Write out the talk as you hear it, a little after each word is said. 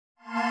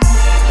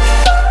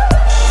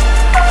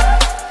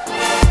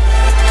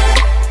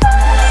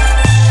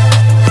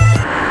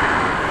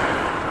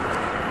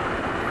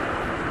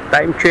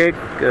Time check,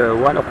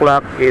 1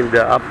 o'clock in the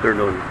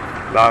afternoon.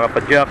 Mga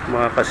kapadyak,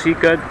 mga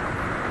kasikad,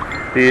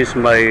 this is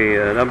my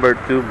number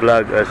 2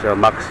 vlog as a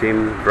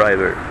Maxim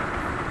driver.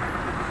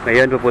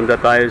 Ngayon pupunta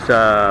tayo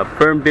sa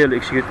Fernville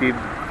Executive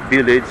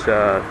Village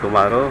sa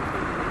tomorrow.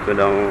 Ito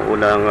ang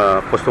unang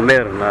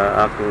customer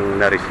na akong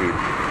na-receive.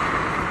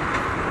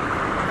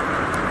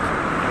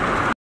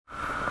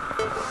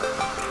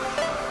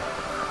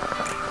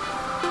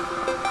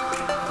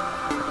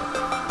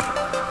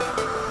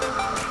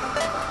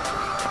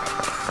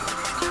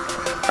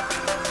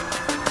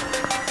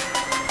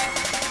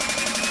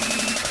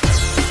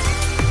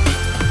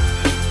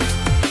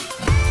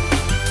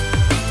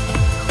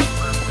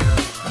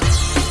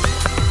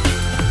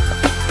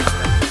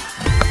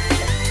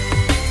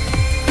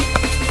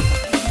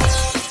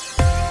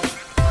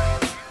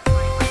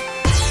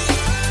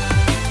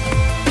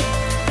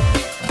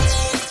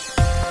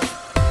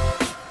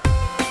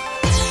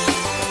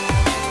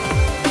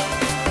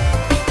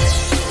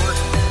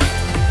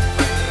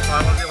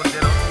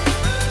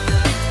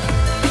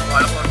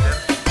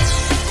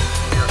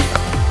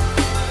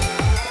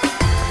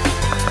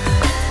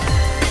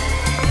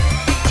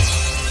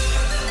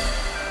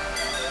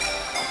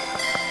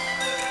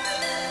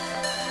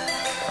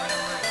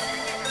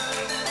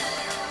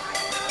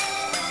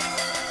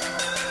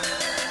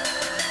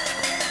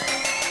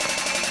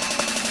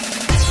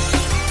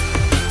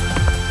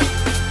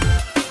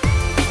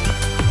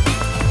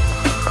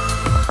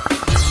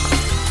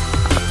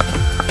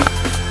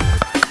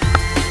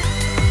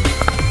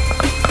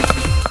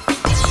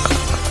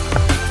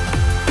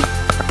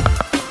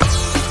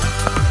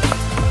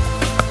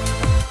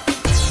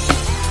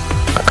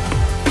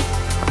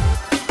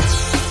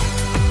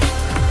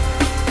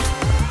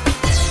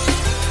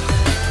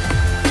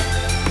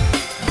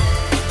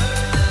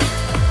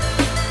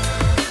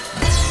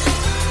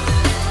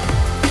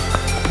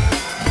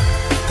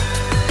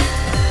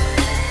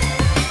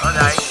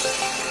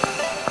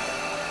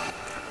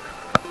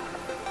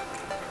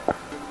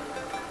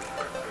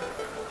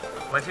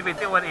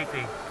 $170,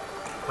 $180.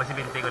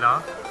 $170 ko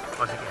na?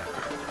 O sige.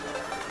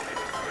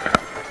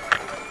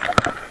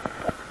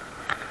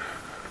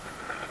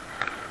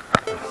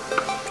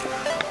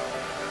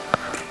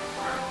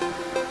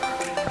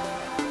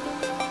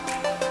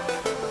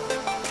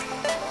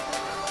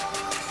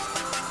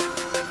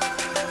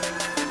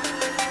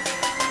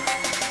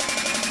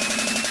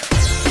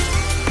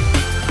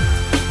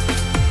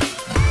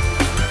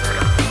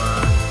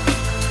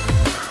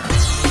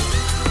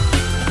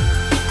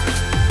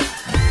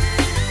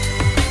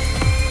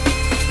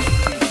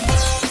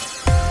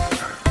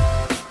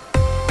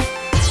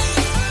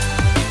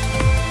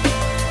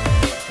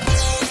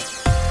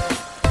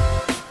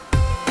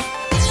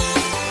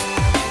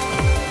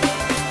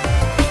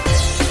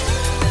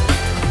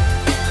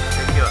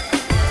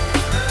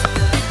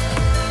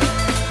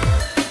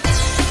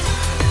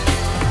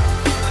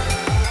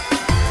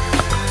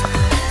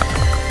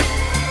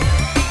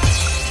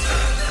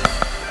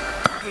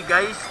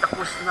 Guys,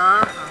 tapos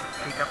na.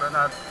 Pick up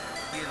na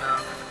natin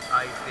ang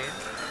item.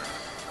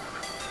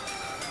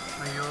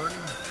 Ngayon,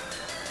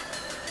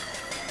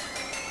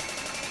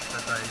 na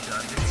tayo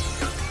dyan.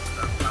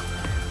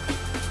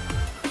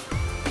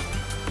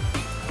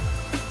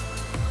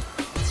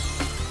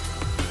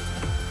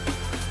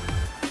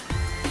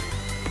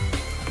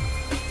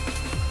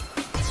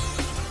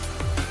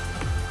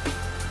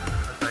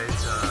 Na tayo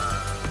sa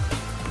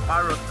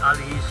Parrot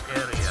Alley's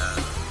area.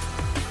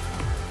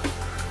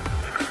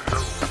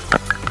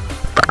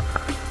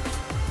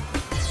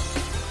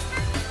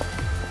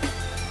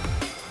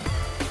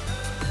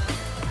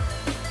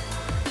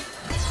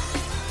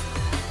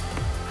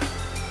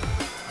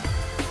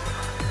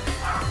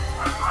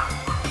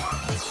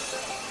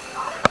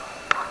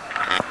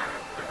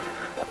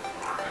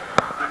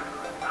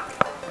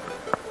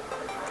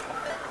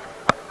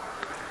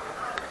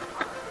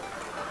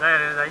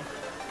 Dahil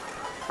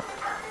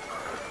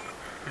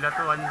sila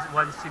to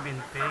 170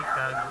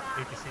 kag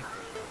 86.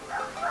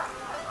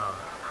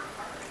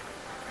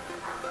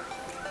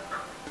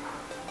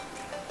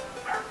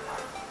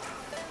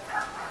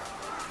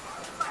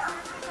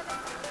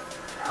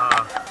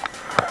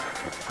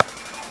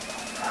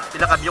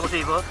 Sila kabyo ko sa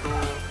ibo to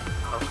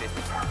okay.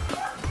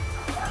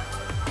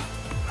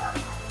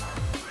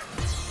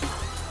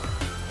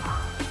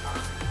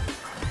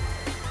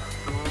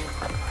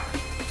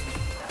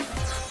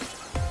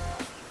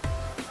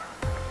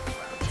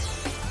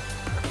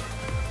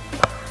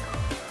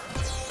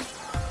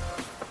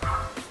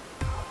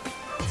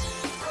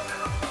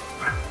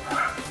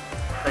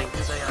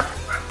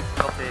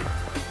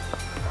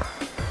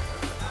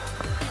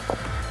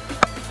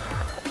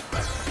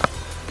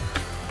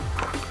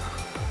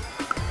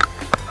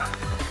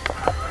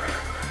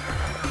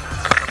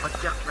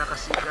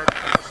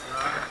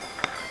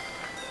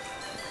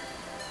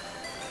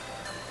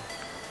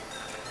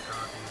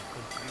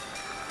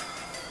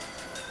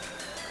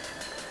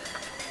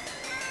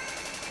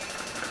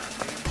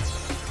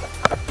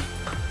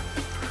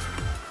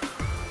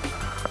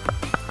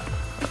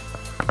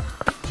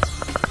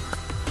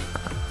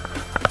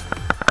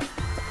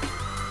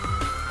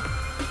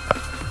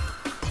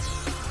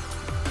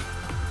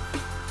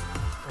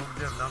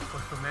 order ng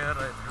customer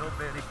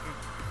blueberry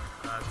cake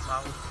at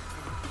mouse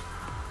cake.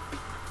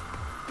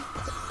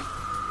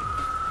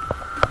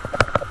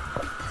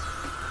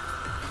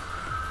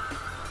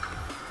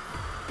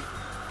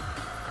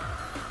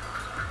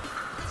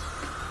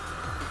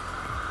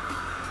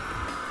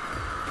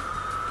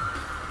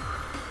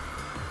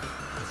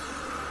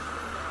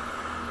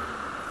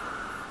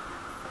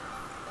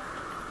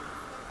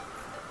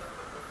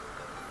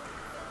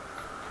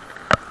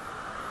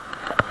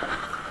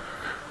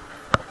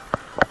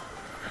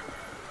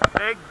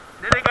 Reg,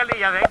 dili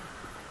kaliya, Reg.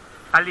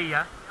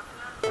 Kaliya.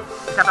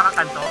 Isa pa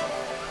kang kanto.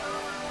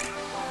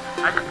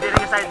 At dili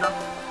yung side, no?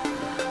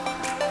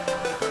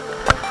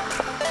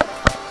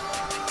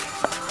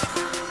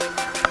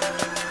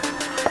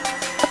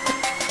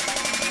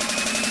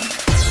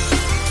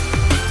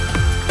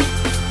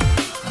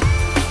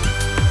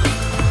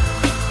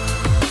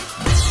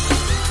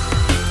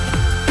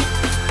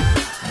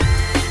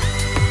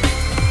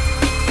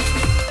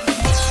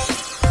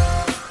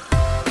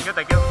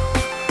 Thank you.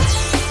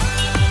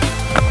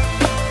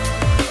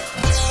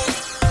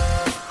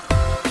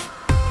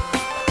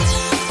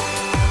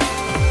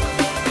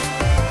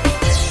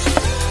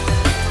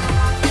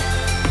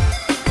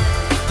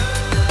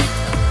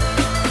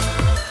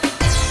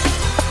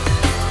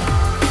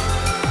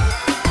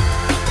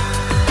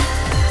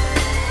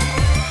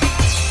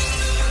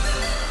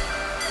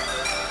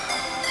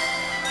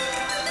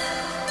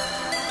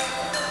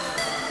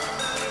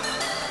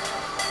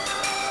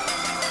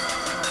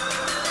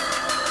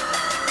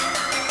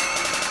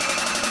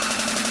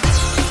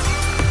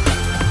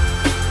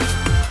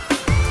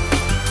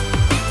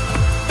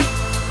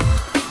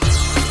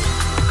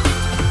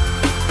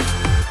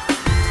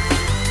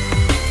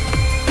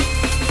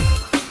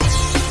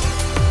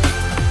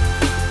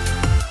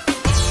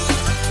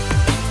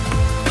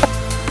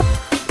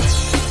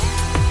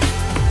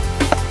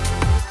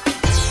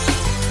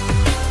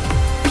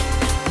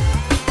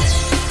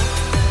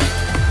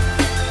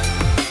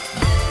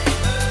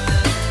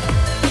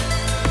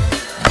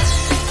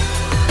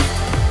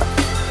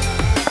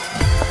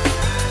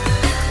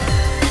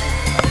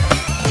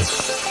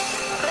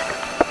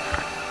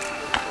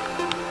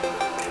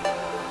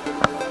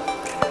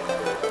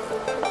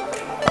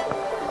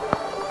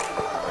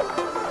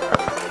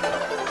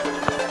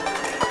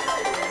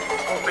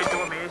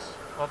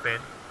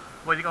 Open.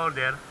 Pwede ka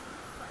order.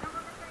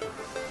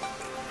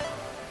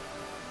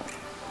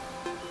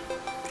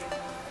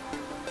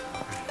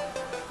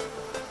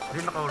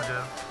 Hindi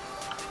maka-order.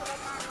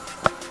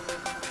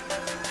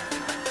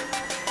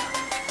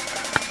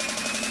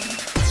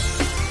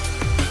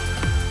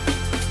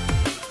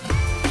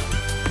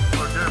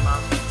 Order,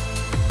 ma'am.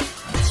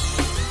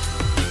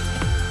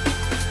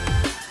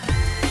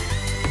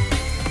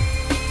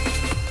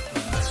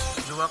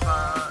 Dua ka,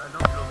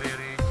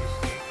 blueberry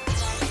cheesecake.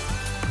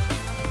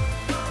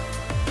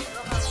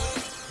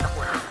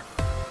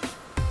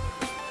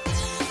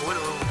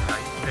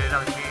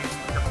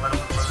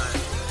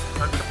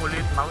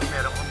 Chocolate mouse,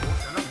 meron kong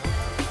mouse. Ano mo?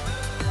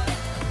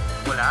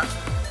 Wala?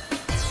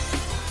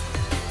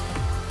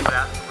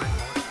 Wala? Chocolate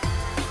mouse?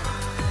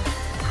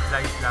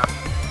 Slice lang?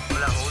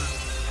 Wala whole?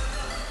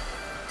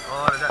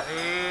 Or,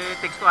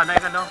 text ko ano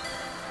yung ano?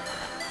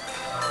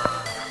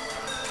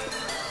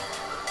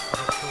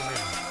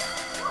 Roxumil.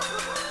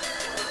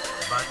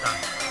 Bata.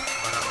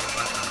 Parang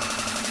bata.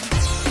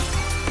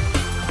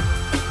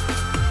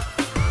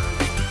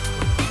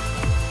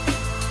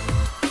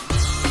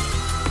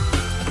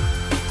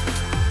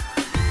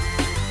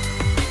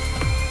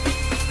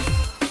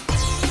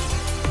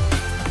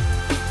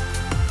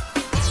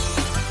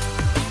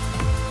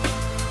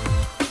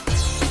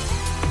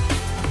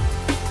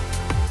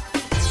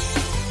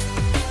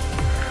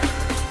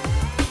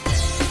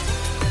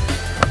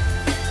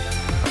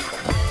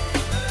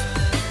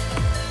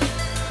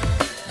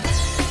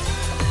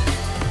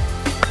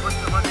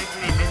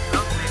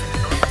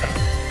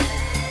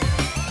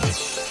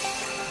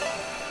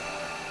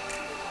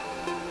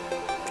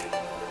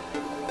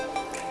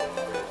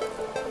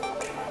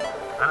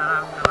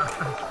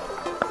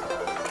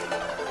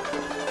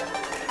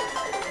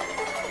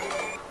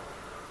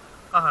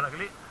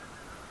 Haragli.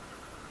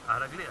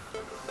 Haragli.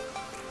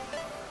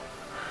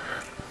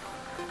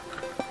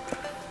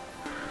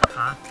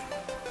 Ha?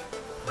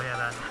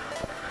 Bayaran.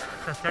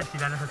 Sa charge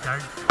sila na sa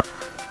charge.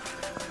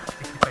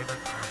 65.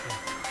 Okay.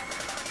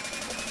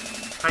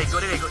 Kay go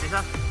rin, go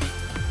isa.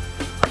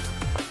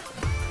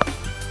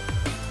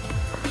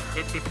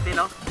 850,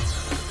 no?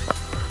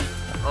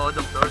 Oo,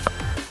 doktor.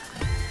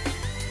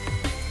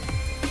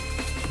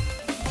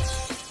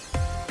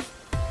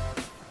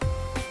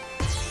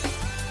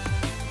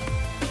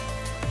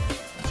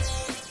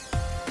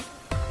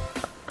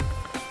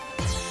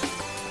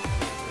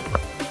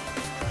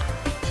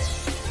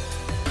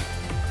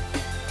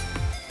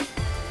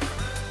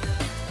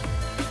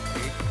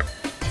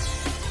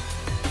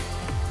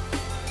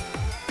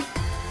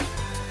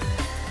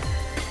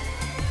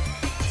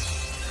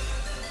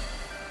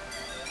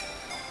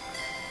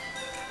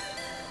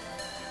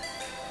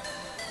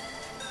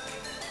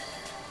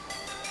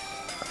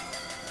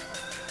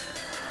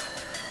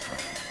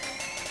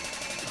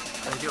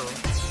 video.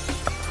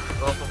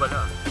 Oo po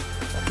pala.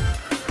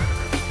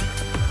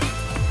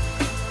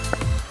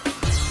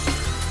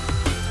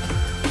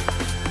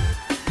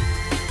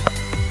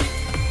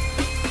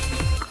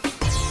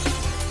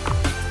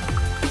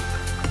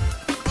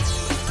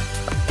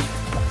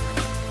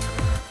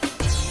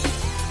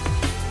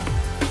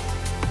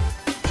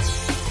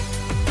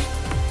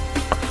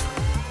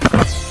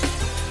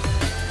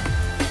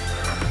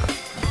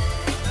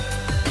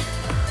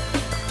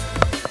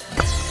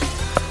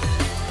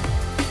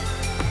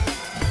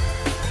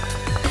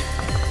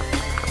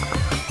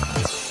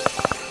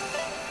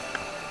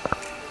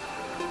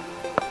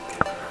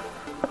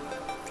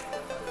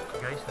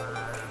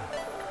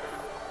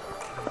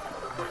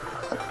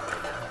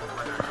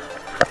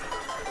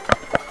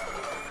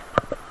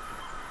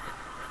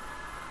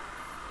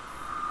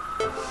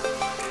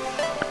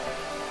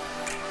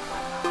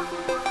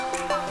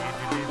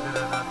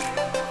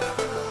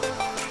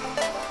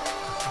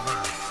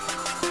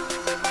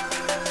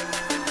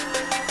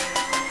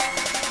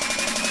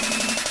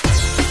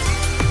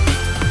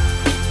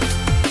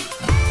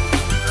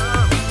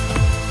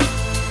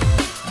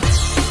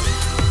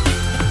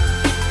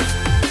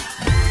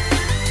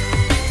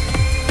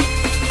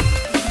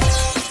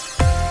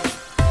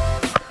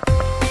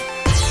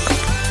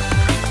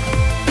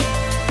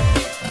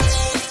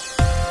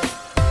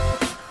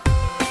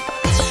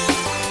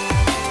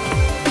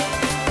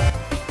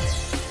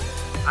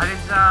 Alin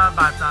sa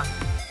bata?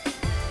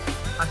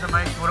 Asa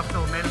may kurok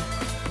tumel?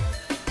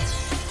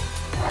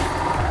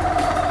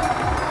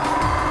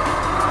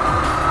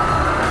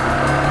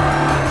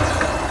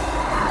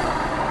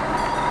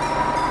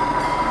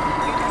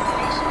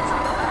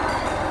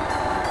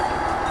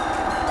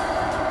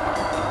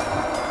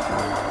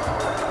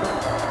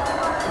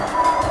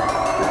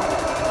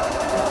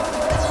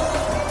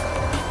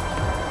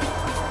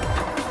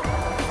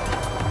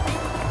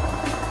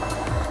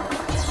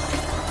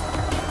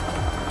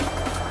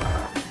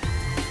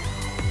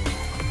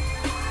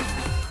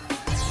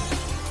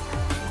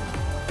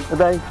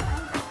 Bye.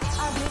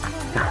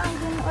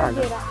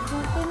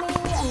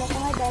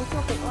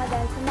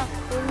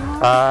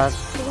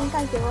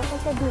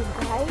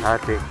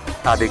 Ate,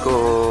 sabi ko,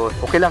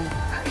 okay lang.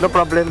 No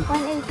problem.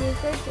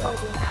 180 search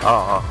order.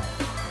 Oo.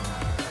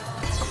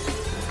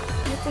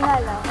 Buti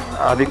nga lang.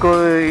 Sabi ko,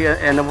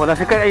 ano mo na.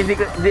 Kaya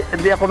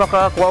hindi ako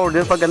makakuha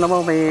order pag ano mo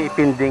may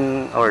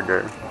pending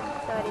order.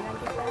 Sorry,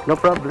 nandito. No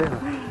problem.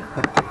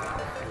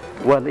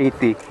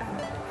 180.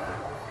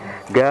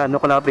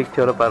 Gaano ko na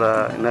picture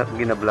para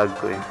gina-vlog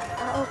ko eh.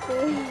 Ah,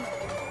 okay.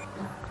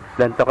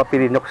 Lanto ka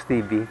Pilinox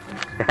TV.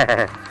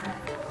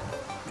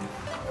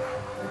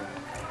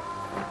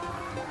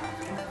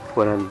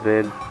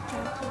 $100.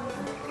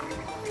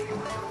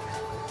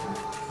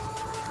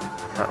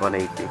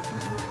 180.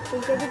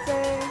 Thank you,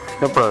 sir.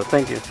 No problem,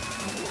 thank you.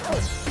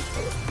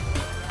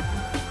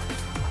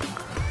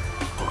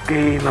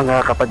 Okay,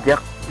 mga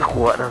kapadyak,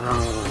 nakuha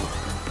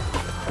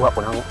ko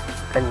ng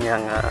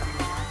kanyang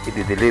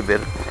i-deliver.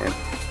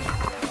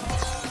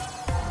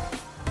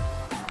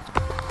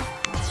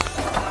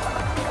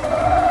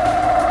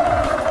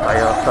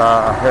 Tayo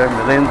sa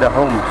Hermelinda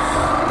Homes,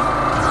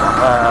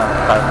 mga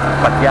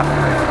kapadyak.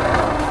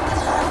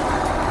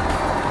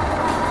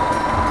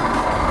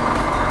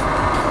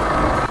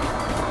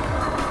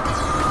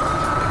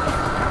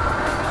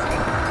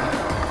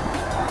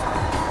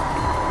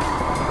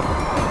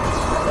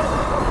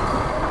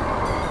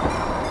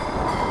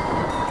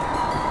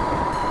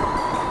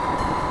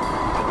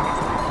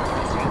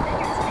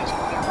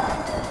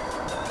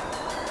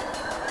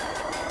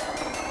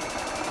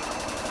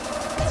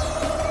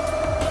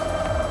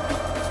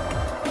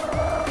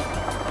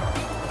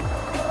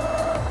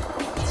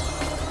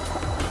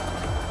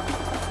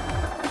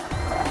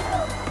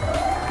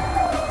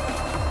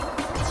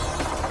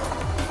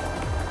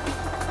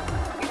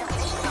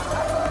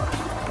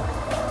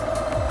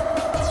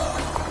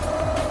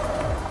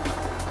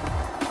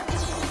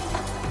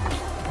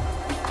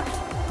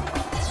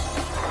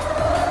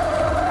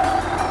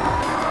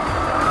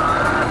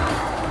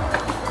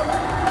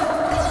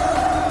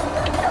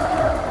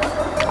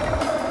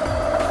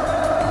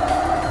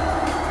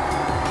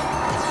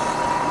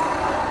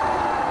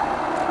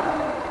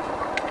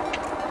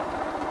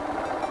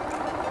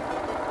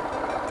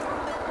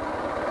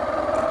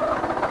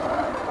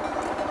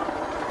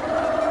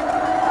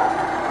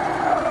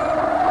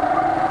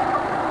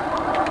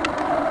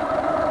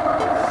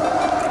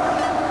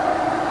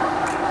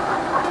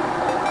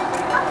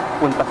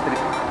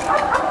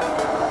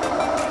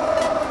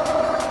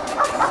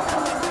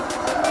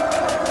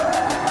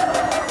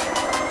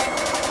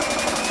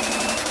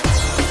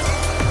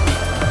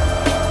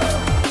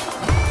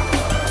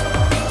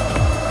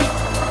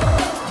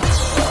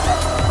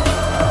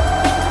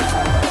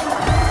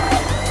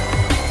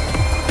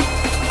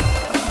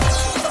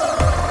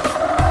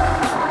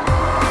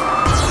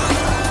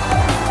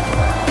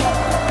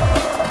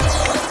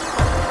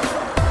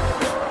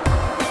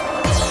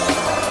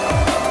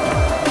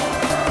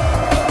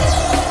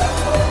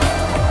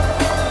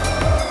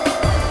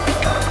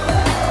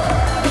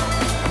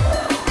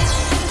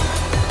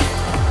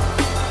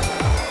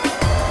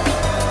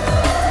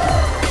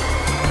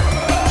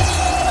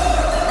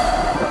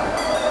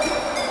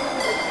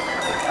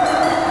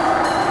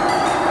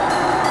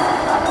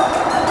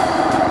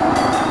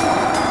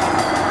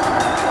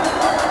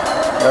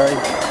 Bye.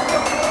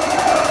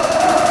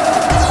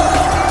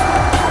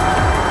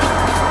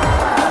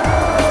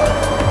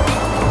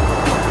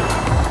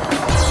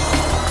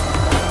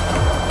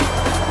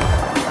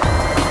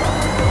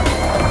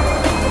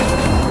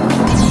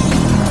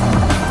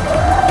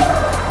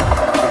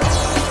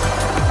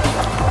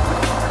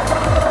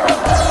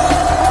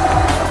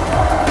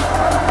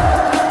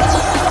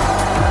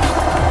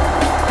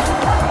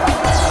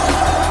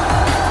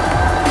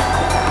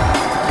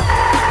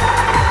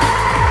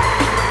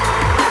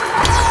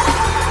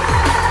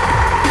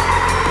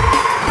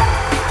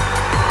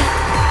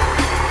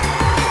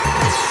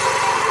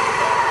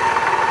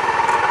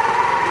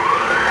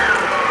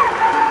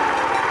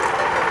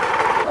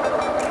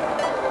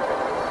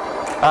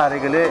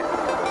 Gali.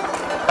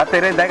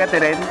 Katirin, dahil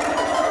katirin.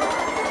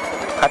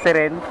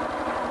 Katirin.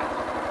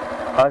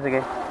 Oh,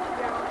 sige.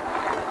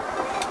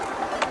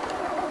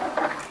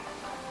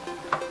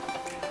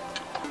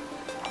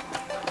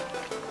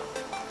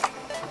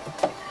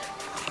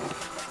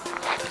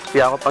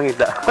 Siya ako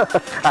pangida.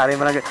 Ari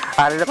mo na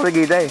ako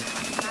nagida eh.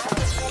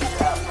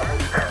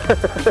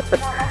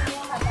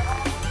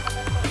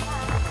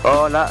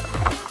 Oo na.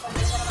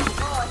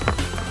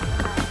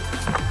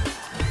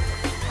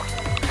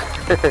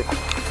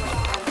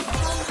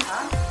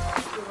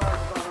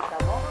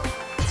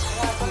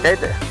 Okay,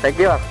 thank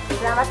you.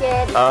 Salamat,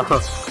 Kid.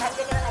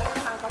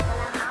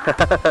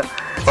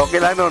 Okay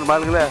lang,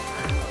 normal ka na.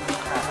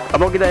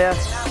 Amo ginaya.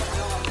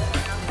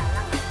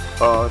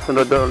 Oh,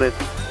 sunod na ulit.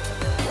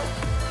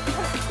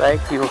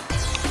 Thank you.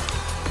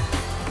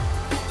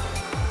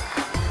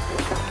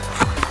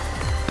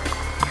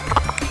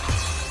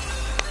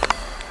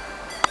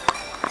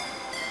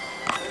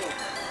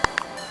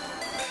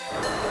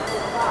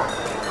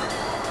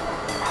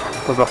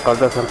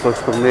 Pabakagas ang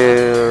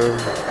customer.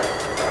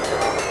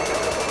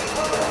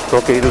 2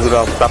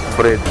 kilogram top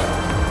bread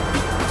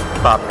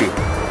papi.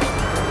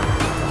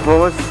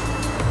 Boss,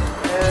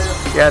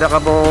 yara ka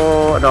mo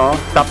ano,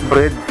 top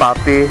bread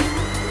papi.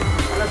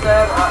 Ano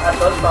sir?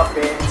 Atol,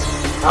 papi.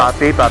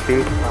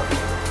 Papi.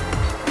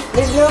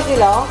 Medyo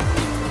kilo?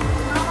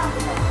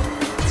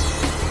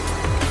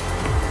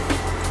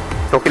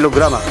 2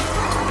 kilogram ah.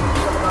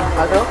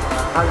 Ano?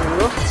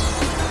 Ano?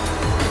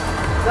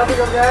 Sabi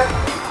ko sir?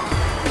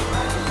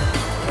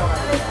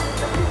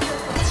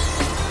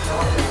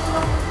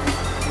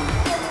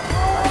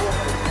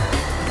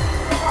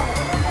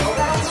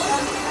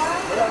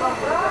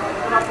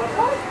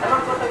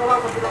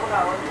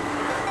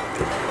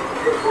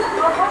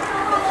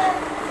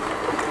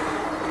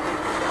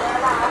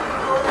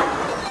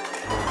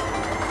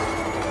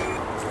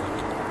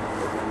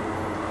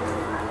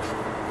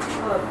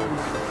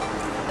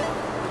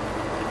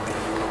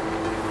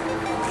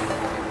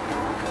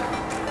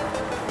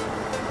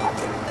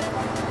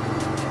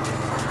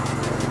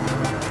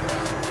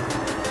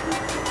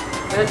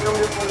 Yes, yung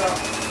pula.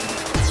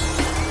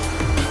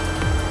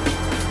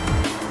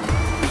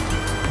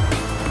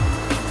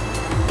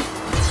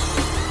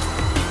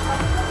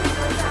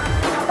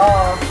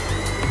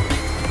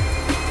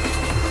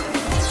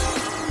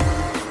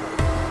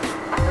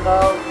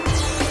 Hello.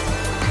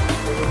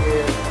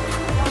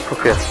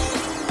 Okay.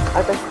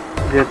 Ate.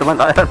 Dia teman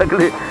tak ada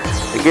lagi.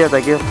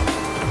 Thank you.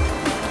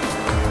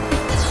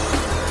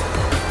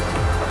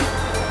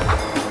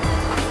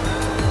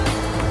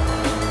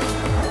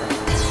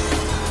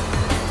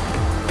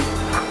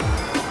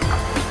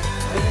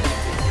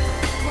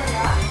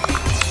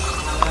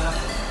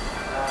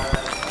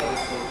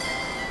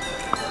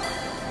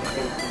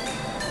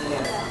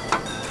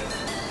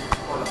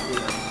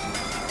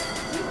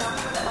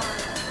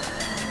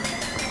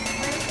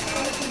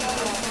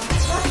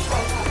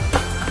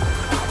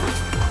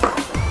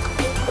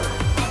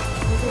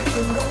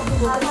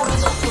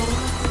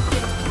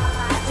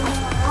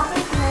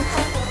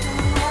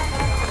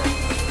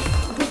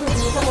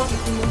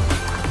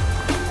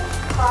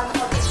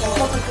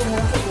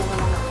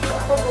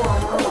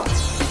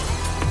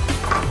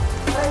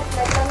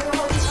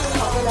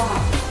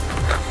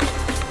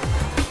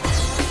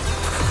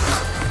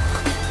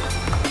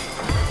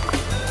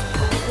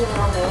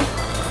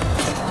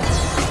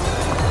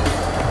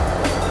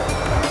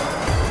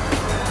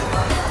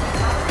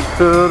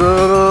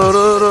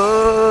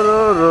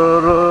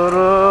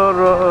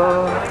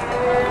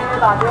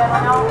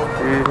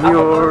 In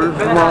your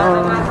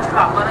smile.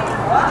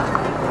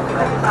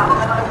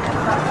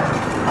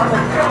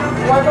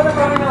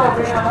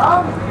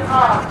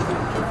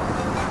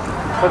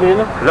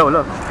 Kanina?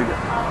 Wala. Sige.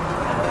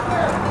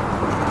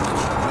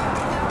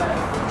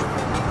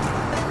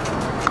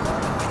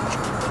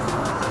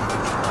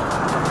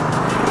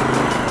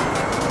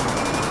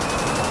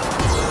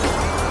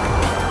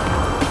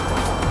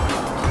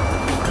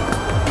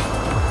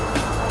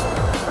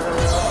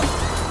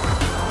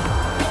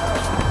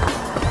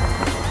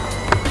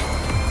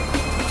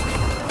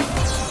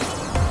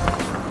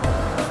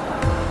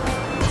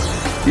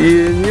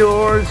 In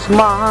your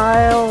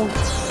smile.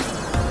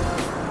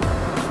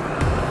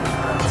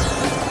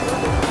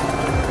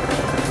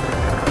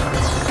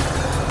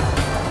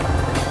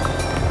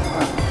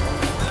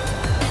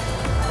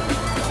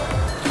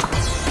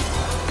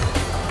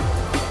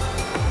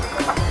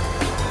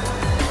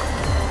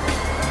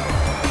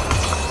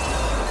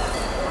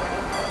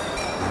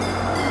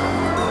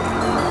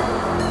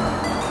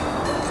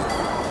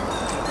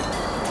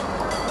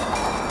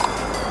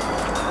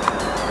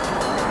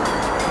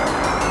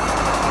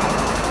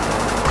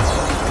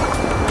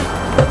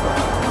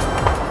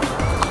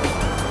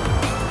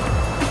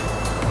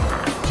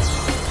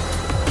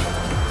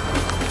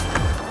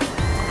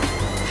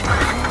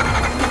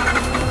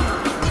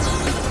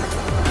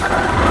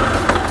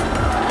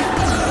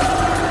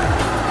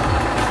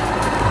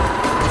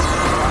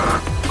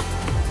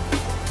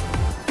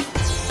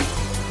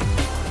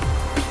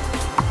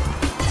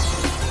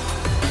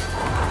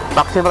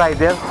 Maxim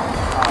rider.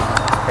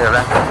 Ayun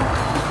lang.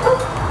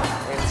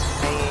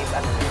 May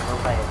ano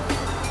yung bayad.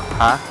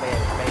 Ha?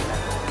 Bayad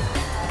lang.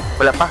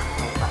 Wala pa?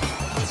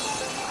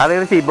 Ano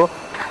yung resibo?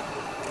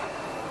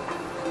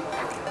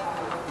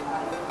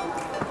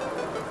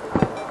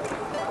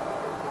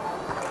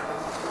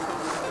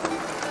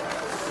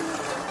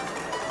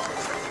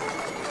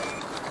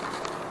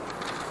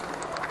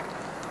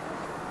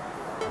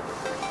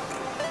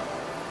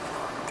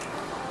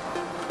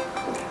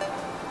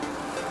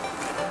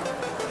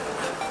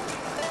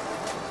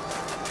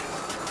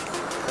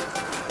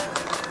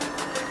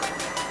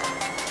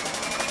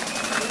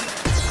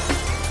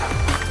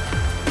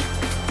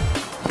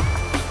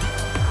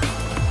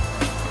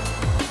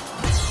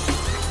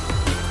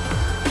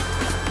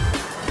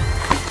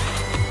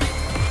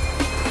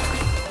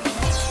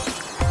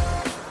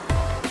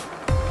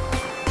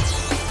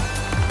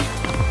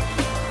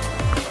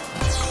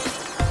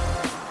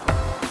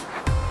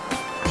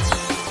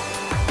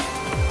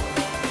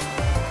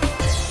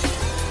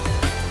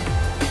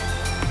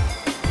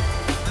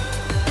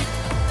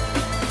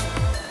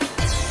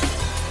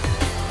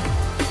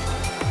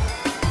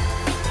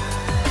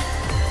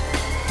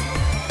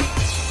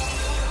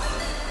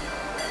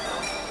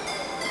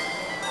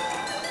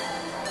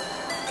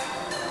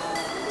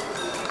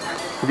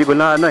 Hindi ko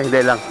na ano,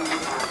 hindi lang.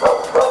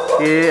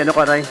 Ano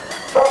ka, Ray?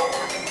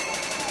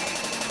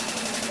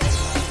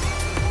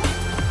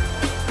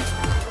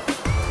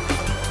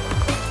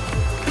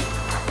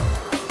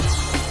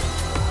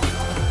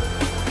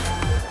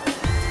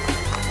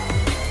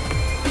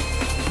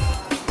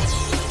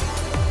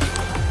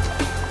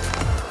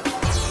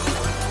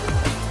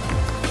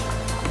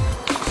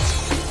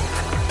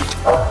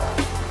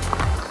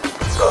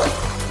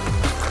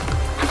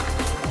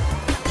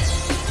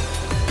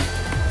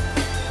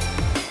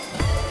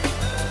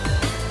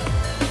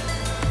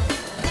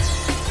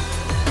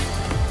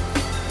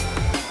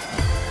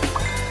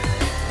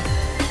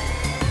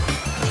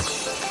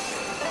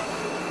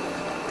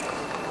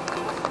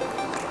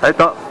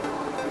 Ito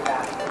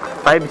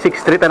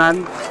 563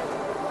 tanan.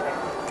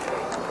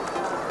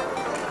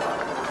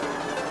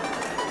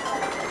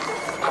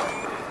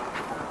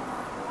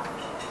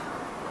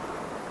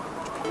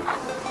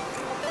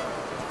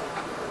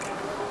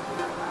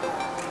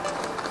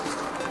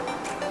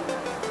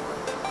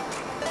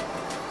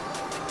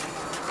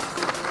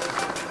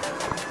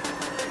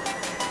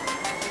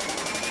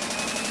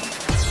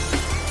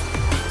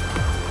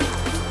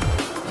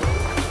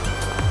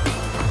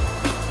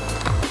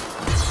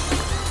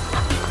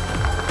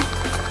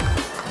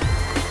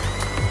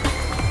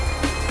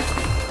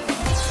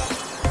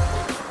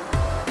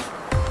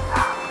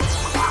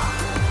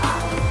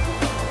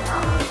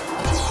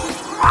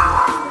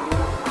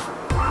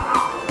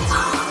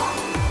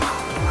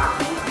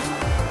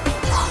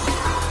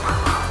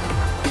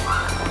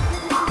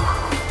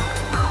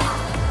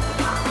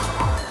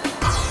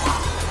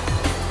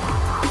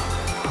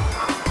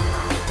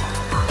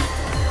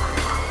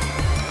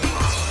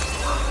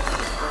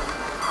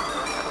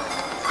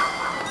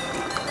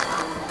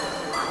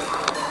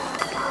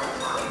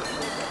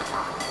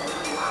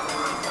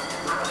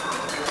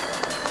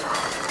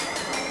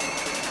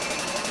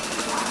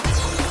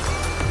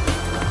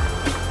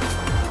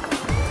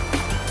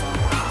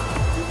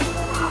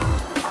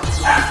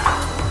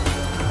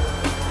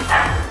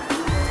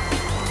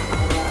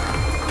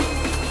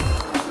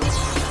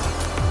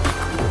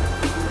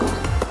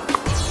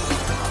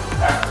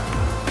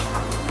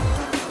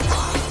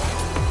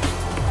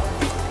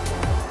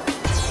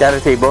 Kaya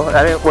resibo?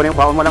 Ano, kunin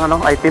mo lang ano?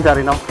 Item sa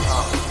rin, no?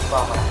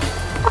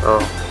 Oo.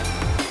 Oh.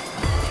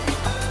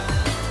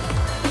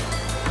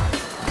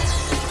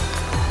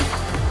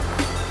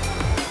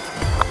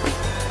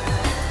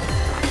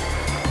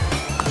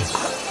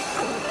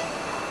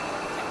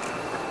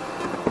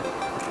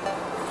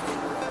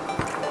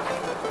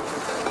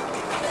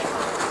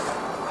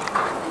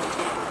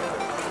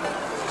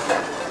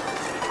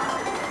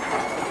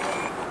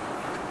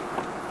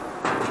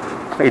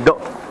 Ido.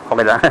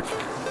 Okay lang.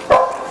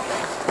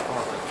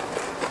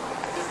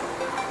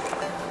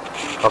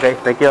 Okay,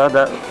 thank you.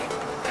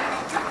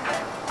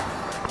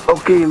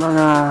 Okay,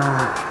 mga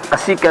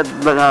kasikat,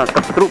 mga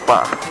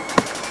katrupa,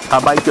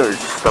 bikers,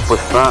 tapos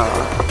na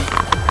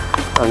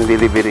ang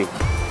delivery.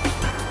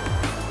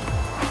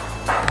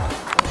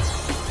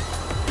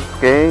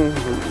 Okay,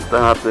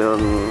 lahat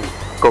yun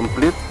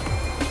complete.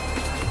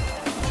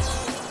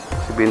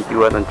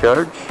 71 ang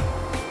charge.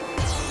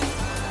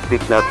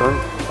 Pick natin.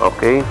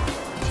 Okay,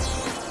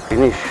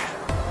 finish.